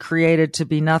originally created to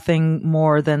be nothing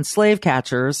more than slave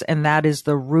catchers, and that is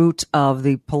the root of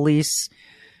the police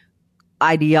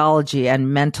ideology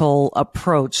and mental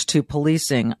approach to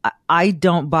policing. I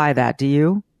don't buy that. Do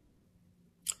you?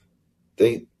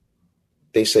 They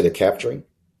say the capturing.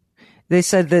 They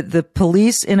said that the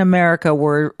police in America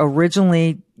were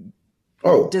originally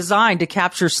designed to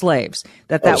capture slaves,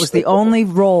 that was the only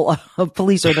role of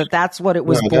police, or that's what it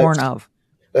was born of.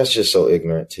 That's just so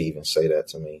ignorant to even say that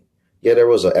to me. Yeah, there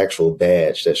was an actual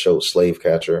badge that showed slave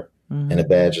catcher, and the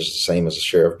badge is the same as the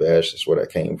sheriff badge. That's where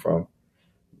that came from.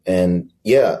 And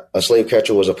yeah, a slave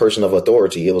catcher was a person of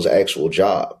authority. It was an actual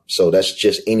job. So that's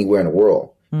just anywhere in the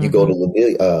world. You go to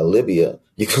Libya,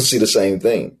 you can see the same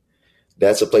thing.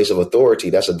 That's a place of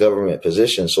authority. That's a government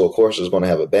position. So of course it's going to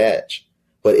have a badge,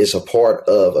 but it's a part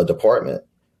of a department.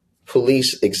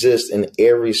 Police exist in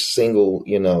every single,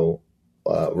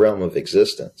 realm of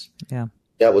existence. Yeah.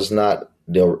 That was not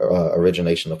the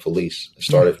origination of police. It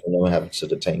started from them having to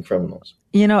detain criminals.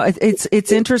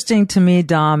 It's interesting to me,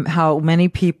 Dom, how many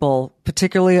people,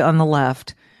 particularly on the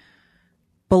left,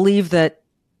 believe that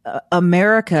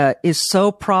America is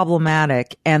so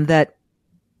problematic and that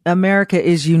America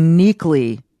is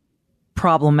uniquely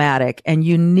problematic and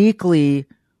uniquely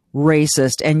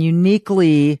racist and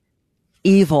uniquely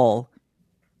evil.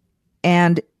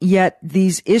 And yet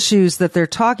these issues that they're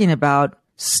talking about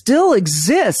still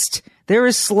exist. There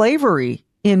is slavery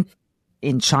in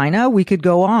China. We could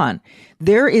go on.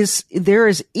 There is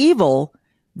evil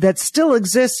that still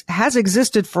exists, has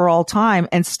existed for all time,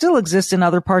 and still exists in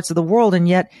other parts of the world. And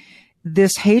yet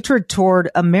this hatred toward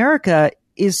America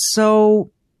is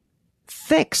so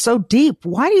thick, so deep.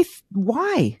 Why?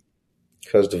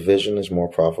 Because division is more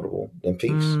profitable than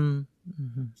peace.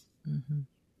 Mm-hmm.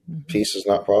 Peace is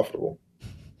not profitable.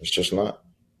 It's just not.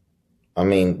 I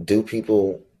mean, do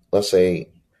people, let's say,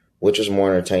 which is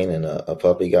more entertaining, a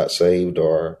puppy got saved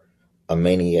or a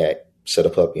maniac set a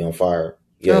puppy on fire?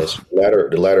 Yes,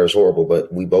 the latter is horrible,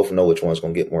 but we both know which one's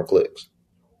going to get more clicks.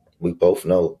 We both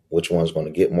know which one's going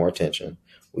to get more attention.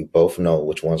 We both know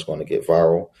which one's going to get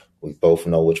viral. We both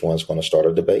know which one's going to start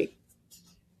a debate.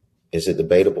 Is it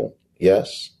debatable?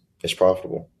 Yes, it's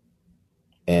profitable.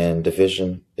 And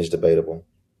division is debatable.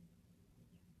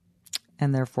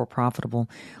 And therefore profitable.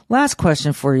 Last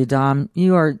question for you, Dom.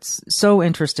 You are so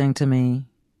interesting to me.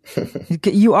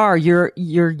 You are. You're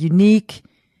unique.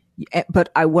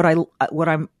 But what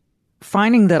I'm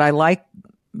finding that I like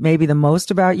maybe the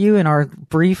most about you in our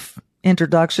brief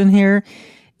introduction here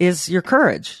is your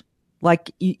courage.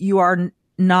 Like you are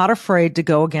not afraid to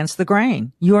go against the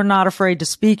grain. You are not afraid to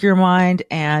speak your mind.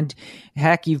 And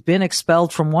heck, you've been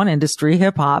expelled from one industry,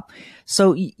 hip hop.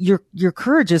 So your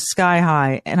courage is sky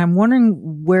high. And I'm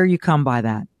wondering where you come by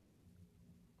that.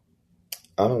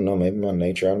 I don't know. Maybe my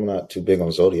nature. I'm not too big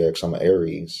on zodiacs. I'm an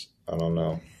Aries. I don't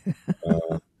know.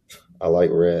 I like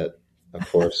red,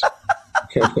 of course.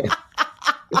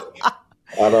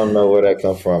 I don't know where that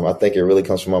comes from. I think it really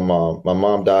comes from my mom. My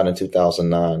mom died in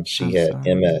 2009. She had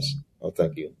MS. Oh,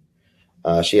 thank you.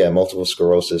 She had multiple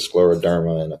sclerosis,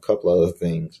 scleroderma, and a couple other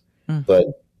things. But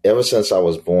ever since I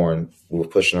was born, we were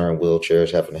pushing her in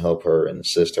wheelchairs, having to help her and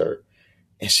assist her.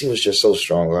 And she was just so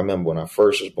strong. I remember when I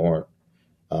first was born,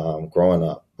 growing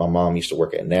up, my mom used to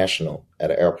work at National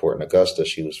at an airport in Augusta.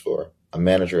 She was for a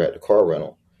manager at the car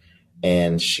rental.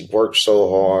 And she worked so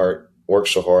hard.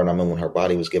 And I remember when her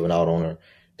body was giving out on her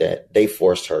that they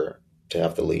forced her to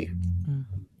have to leave.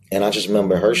 And I just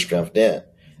remember her strength then.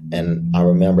 And I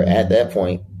remember at that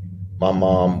point, my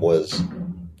mom was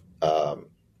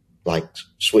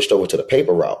switched over to the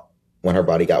paper route when her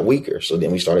body got weaker. So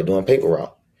then we started doing paper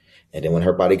route. And then when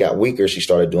her body got weaker, she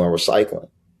started doing recycling.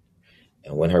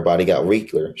 And when her body got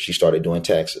weaker, she started doing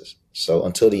taxes. So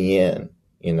until the end,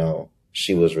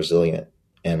 she was resilient.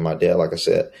 And my dad, like I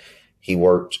said, he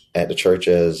worked at the church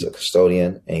as a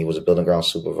custodian, and he was a building ground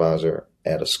supervisor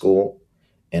at a school.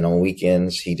 And on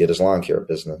weekends, he did his lawn care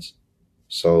business.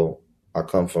 So I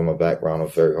come from a background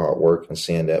of very hard work and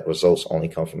seeing that results only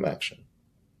come from action,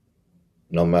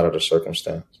 no matter the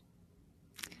circumstance.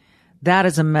 That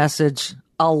is a message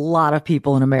a lot of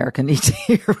people in America need to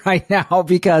hear right now,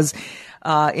 because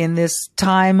in this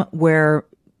time where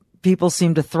people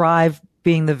seem to thrive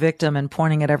being the victim and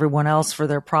pointing at everyone else for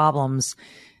their problems,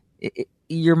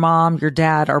 your mom, your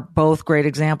dad are both great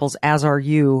examples, as are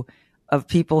you, of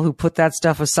people who put that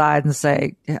stuff aside and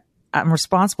say, I'm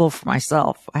responsible for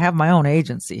myself. I have my own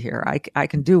agency here. I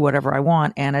can do whatever I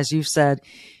want. And as you said,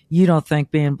 you don't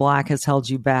think being Black has held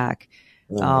you back.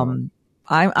 I'm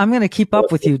going to keep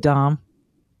up with you, Dom.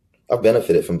 I've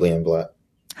benefited from being Black.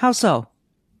 How so?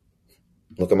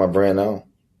 Look at my brand now.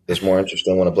 It's more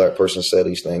interesting when a Black person said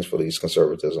these things for these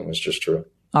conservatism. It's just true.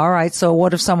 All right. So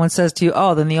what if someone says to you,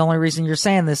 oh, then the only reason you're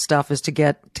saying this stuff is to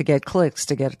get clicks,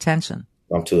 to get attention?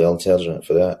 I'm too intelligent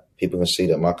for that. People can see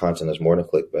that my content is more than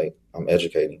clickbait. I'm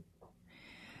educating.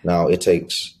 Now, it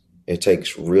takes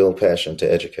real passion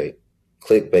to educate.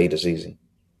 Clickbait is easy.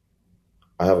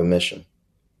 I have a mission.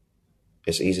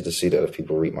 It's easy to see that if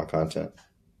people read my content.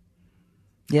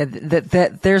 Yeah,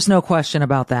 there's no question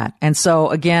about that. And so,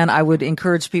 again, I would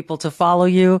encourage people to follow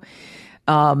you.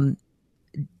 So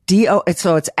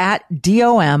it's at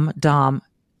Dom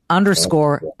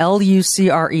 _LUCRE,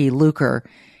 Lucre.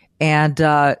 And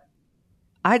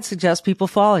I'd suggest people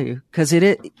follow you, because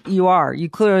you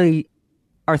clearly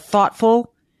are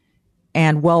thoughtful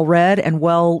and well read and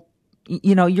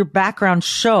your background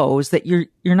shows that you're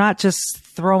not just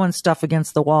throwing stuff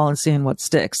against the wall and seeing what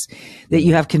sticks, that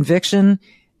you have conviction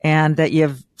and that you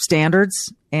have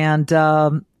standards. And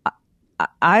I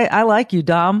like you,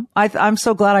 Dom. I'm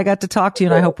so glad I got to talk to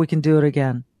you, and I hope we can do it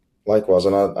again. Likewise.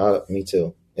 And me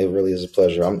too. It really is a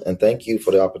pleasure. And thank you for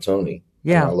the opportunity.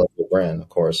 Yeah. And I love your brand, of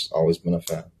course. Always been a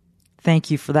fan.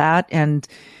 Thank you for that. And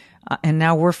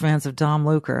now we're fans of Dom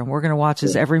Lucre, and we're going to watch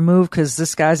his every move, because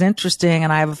this guy's interesting,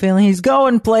 and I have a feeling he's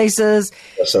going places.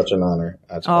 That's such an honor.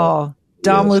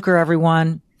 Dom Lucre,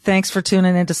 everyone. Thanks for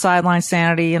tuning into Sideline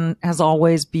Sanity. And as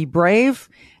always, be brave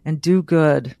and do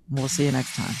good. We'll see you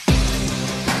next time.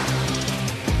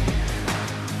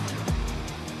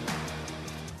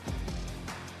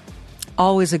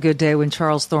 Always a good day when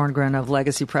Charles Thorngren of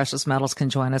Legacy Precious Metals can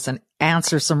join us and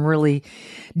answer some really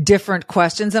different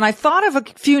questions. And I thought of a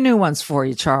few new ones for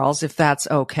you, Charles, if that's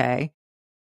okay.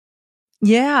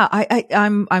 Yeah,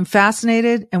 I'm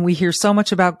fascinated, and we hear so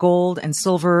much about gold and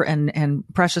silver and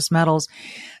precious metals.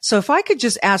 So if I could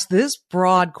just ask this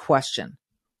broad question,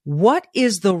 what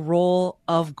is the role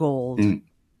of gold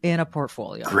in a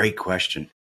portfolio? Great question.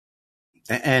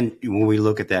 And when we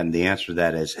look at that, and the answer to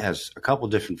that has a couple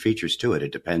different features to it.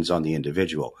 It depends on the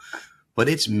individual, but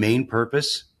its main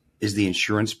purpose is the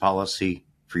insurance policy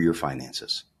for your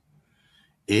finances.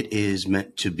 It is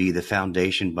meant to be the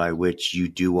foundation by which you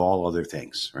do all other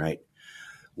things, right?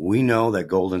 We know that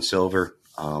gold and silver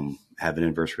have an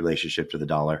inverse relationship to the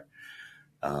dollar.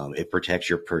 It protects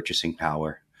your purchasing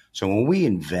power. So when we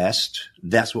invest,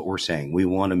 that's what we're saying. We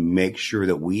want to make sure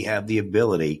that we have the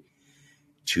ability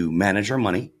to manage our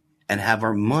money and have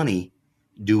our money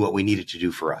do what we need it to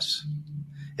do for us.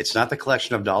 It's not the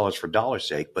collection of dollars for dollars'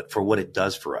 sake, but for what it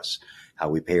does for us, how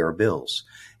we pay our bills,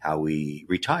 how we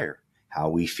retire, how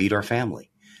we feed our family.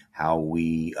 how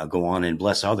we go on and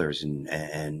bless others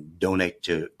and donate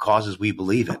to causes we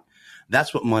believe in.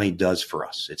 That's what money does for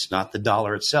us. It's not the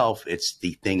dollar itself. It's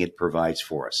the thing it provides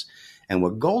for us. And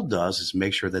what gold does is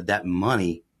make sure that that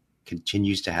money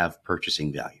continues to have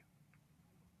purchasing value.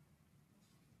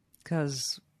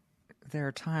 Because there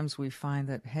are times we find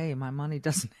that, hey, my money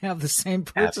doesn't have the same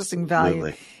purchasing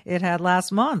value it had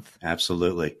last month.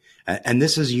 Absolutely. And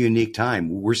this is a unique time.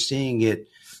 We're seeing it.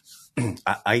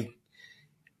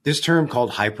 This term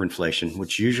called hyperinflation,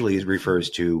 which usually refers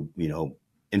to,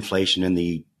 inflation in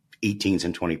the 18s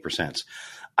and 20%.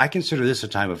 I consider this a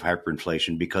time of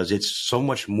hyperinflation because it's so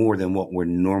much more than what we're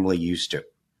normally used to,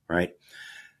 right?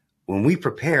 When we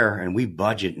prepare and we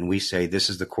budget and we say, this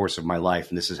is the course of my life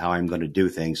and this is how I'm going to do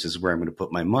things, this is where I'm going to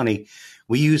put my money,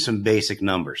 we use some basic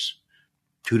numbers.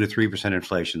 2 to 3%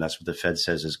 inflation, that's what the Fed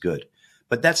says is good.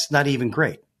 But that's not even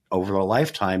great. Over a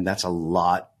lifetime, that's a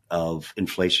lot of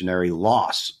inflationary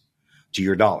loss to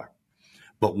your dollar.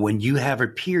 But when you have a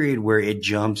period where it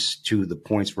jumps to the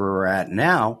points where we're at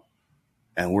now,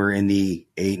 and we're in the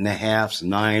 8.5s,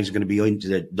 9s, going to be into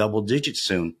the double digits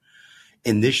soon,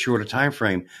 in this shorter time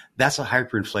frame, that's a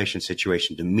hyperinflation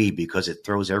situation to me because it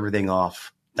throws everything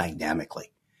off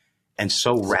dynamically and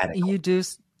so radical.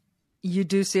 You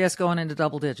do see us going into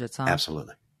double digits, huh?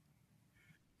 Absolutely.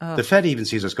 The Fed even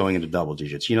sees us going into double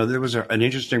digits. There was an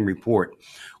interesting report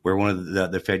where one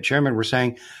of the Fed chairman were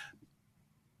saying,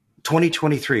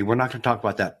 2023, we're not going to talk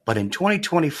about that. But in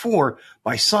 2024,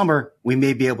 by summer, we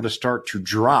may be able to start to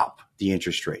drop the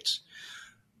interest rates.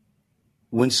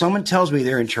 When someone tells me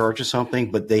they're in charge of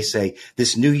something, but they say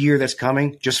this new year that's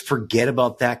coming, just forget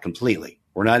about that completely.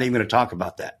 We're not even going to talk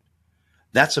about that.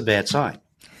 That's a bad sign.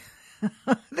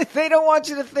 They don't want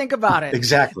you to think about it.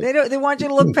 Exactly. They want you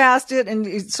to look past it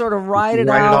and sort of ride it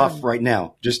out. Write it off right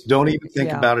now. Just don't even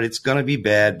think about it. It's going to be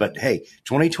bad. But hey,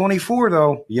 2024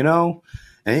 though,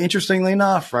 and interestingly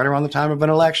enough, right around the time of an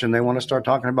election, they want to start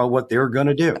talking about what they're going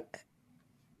to do.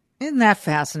 Isn't that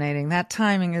fascinating? That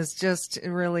timing is just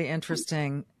really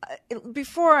interesting.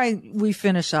 Before we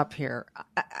finish up here,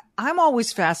 I'm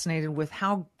always fascinated with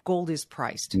how gold is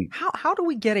priced. How do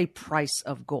we get a price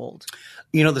of gold?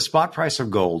 The spot price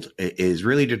of gold is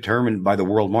really determined by the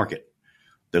world market,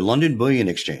 the London Bullion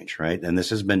Exchange, right? And this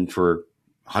has been for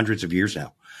hundreds of years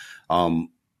now,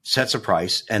 sets a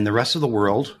price, and the rest of the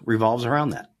world revolves around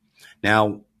that.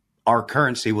 Now, our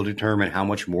currency will determine how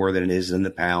much more than it is in the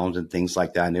pounds and things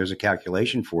like that. And there's a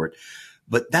calculation for it.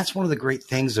 But that's one of the great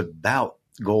things about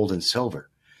gold and silver.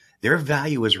 Their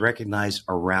value is recognized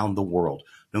around the world.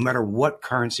 No matter what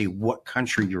currency, what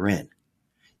country you're in,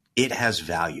 it has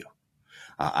value.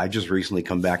 I just recently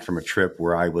come back from a trip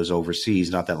where I was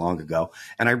overseas not that long ago,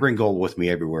 and I bring gold with me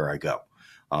everywhere I go.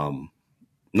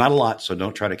 Not a lot, so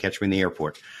don't try to catch me in the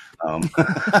airport.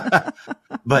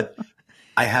 But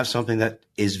I have something that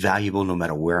is valuable no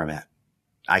matter where I'm at.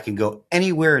 I can go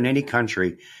anywhere in any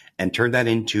country and turn that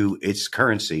into its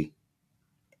currency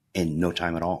in no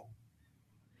time at all.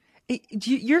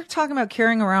 You're talking about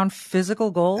carrying around physical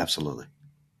gold? Absolutely.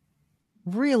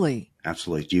 Really?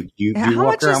 Absolutely. You How walk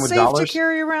much around is with safe dollars? to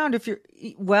carry around if you're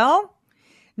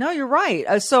no, you're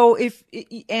right. So if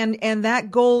and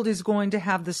that gold is going to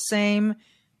have the same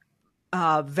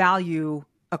value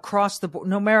across the board,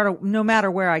 no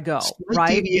matter where I go, Slight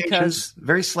right? Because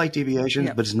very slight deviations,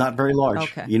 but it's not very large.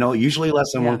 Okay. Usually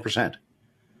less than 1%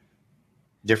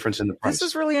 difference in the price. This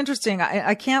is really interesting.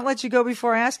 I can't let you go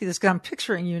before I ask you this because I'm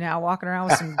picturing you now walking around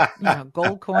with some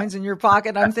gold coins in your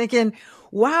pocket. I'm thinking,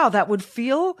 wow, that would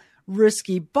feel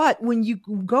risky. But when you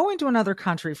go into another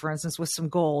country, for instance, with some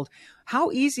gold,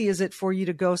 how easy is it for you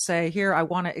to go say, here, I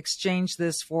want to exchange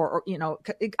this for,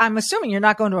 I'm assuming you're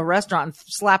not going to a restaurant and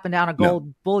slapping down a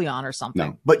gold bullion or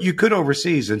something. No, but you could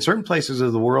overseas. In certain places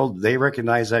of the world, they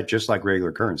recognize that just like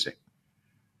regular currency.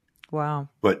 Wow.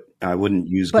 But I wouldn't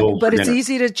use gold. But it's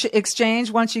easy to exchange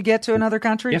once you get to another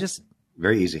country? Yeah, just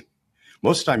very easy.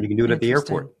 Most of the time you can do it at the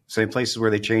airport. Same places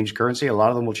where they change currency. A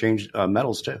lot of them will change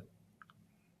metals too.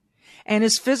 And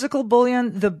is physical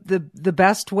bullion the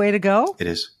best way to go? It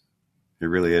is. It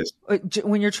really is.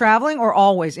 When you're traveling or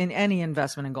always in any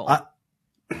investment in gold?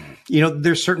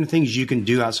 There's certain things you can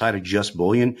do outside of just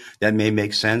bullion that may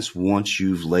make sense once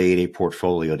you've laid a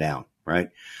portfolio down, right?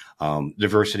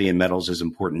 Diversity in metals is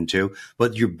important too,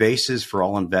 but your basis for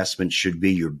all investments should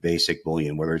be your basic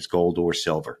bullion, whether it's gold or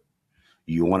silver.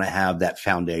 You want to have that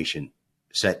foundation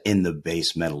set in the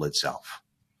base metal itself,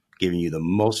 giving you the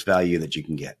most value that you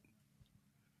can get.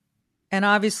 And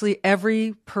obviously,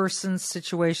 every person's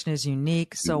situation is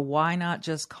unique. So why not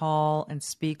just call and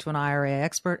speak to an IRA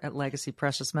expert at Legacy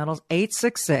Precious Metals,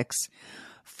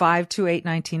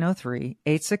 528-1903,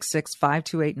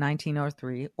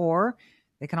 866-528-1903, or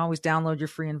they can always download your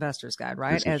free investor's guide,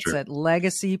 right? It's at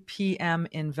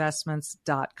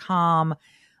legacypminvestments.com,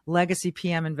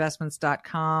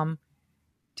 legacypminvestments.com.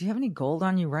 Do you have any gold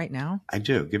on you right now? I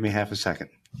do. Give me half a second.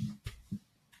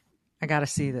 I got to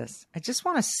see this. I just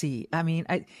want to see. I mean,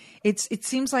 it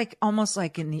seems like almost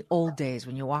like in the old days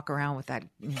when you walk around with that,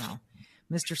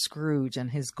 Mr. Scrooge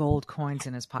and his gold coins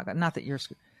in his pocket. Not that you're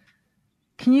Scrooge.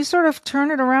 Can you sort of turn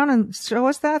it around and show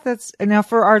us that? That's now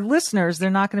for our listeners,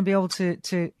 they're not going to be able to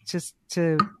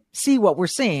see what we're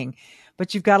seeing,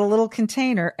 but you've got a little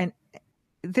container and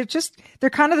they're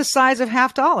kind of the size of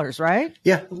 $50, right?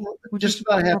 Yeah. Just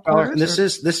about $50. And this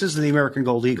is the American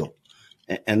Gold Eagle.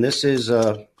 And this is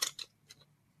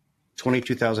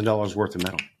 $22,000 worth of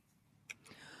metal.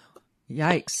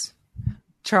 Yikes.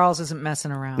 Charles isn't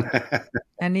messing around,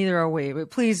 and neither are we. But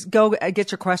please go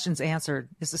get your questions answered.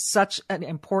 This is such an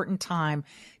important time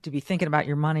to be thinking about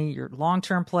your money, your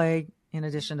long-term play, in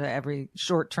addition to every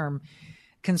short-term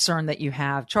concern that you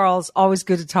have. Charles, always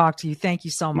good to talk to you. Thank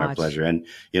you so much. My pleasure. And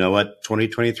you know what?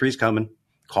 2023 is coming.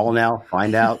 Call now,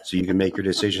 find out, so you can make your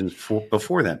decisions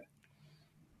before then.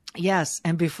 Yes,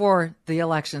 and before the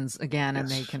elections again, and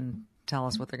they can tell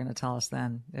us what they're going to tell us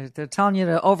then. They're telling you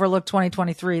to overlook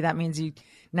 2023. That means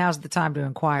now's the time to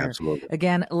inquire. Absolutely.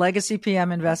 Again,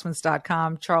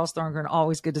 legacypminvestments.com. Charles Thorngren,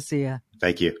 always good to see you.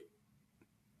 Thank you.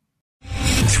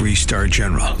 3-star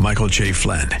General Michael J.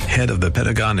 Flynn, head of the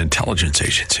Pentagon Intelligence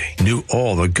Agency, knew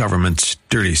all the government's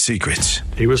dirty secrets.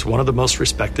 He was one of the most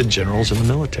respected generals in the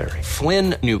military.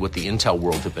 Flynn knew what the intel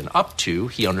world had been up to.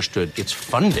 He understood its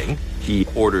funding. He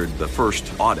ordered the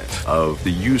first audit of the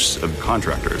use of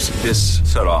contractors. This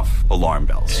set off alarm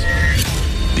bells.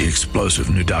 The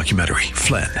explosive new documentary,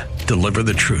 Flynn, Deliver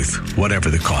the Truth, Whatever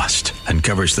the Cost,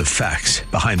 uncovers the facts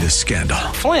behind this scandal.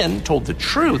 Flynn told the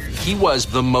truth. He was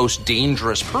the most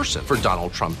dangerous person for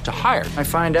Donald Trump to hire. I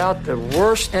find out the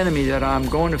worst enemy that I'm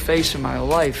going to face in my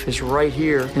life is right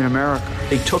here in America.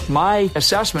 They took my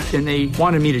assessment and they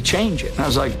wanted me to change it. And I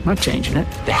was like, I'm not changing it.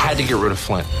 They had to get rid of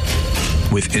Flynn.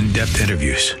 With in-depth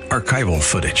interviews, archival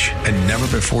footage, and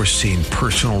never-before-seen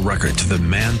personal records of the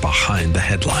man behind the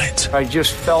headlines. I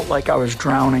just felt like I was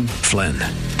drowning. Flynn,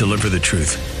 Deliver the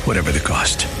Truth, Whatever the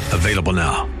Cost. Available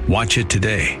now. Watch it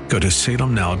today. Go to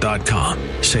salemnow.com.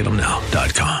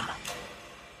 salemnow.com.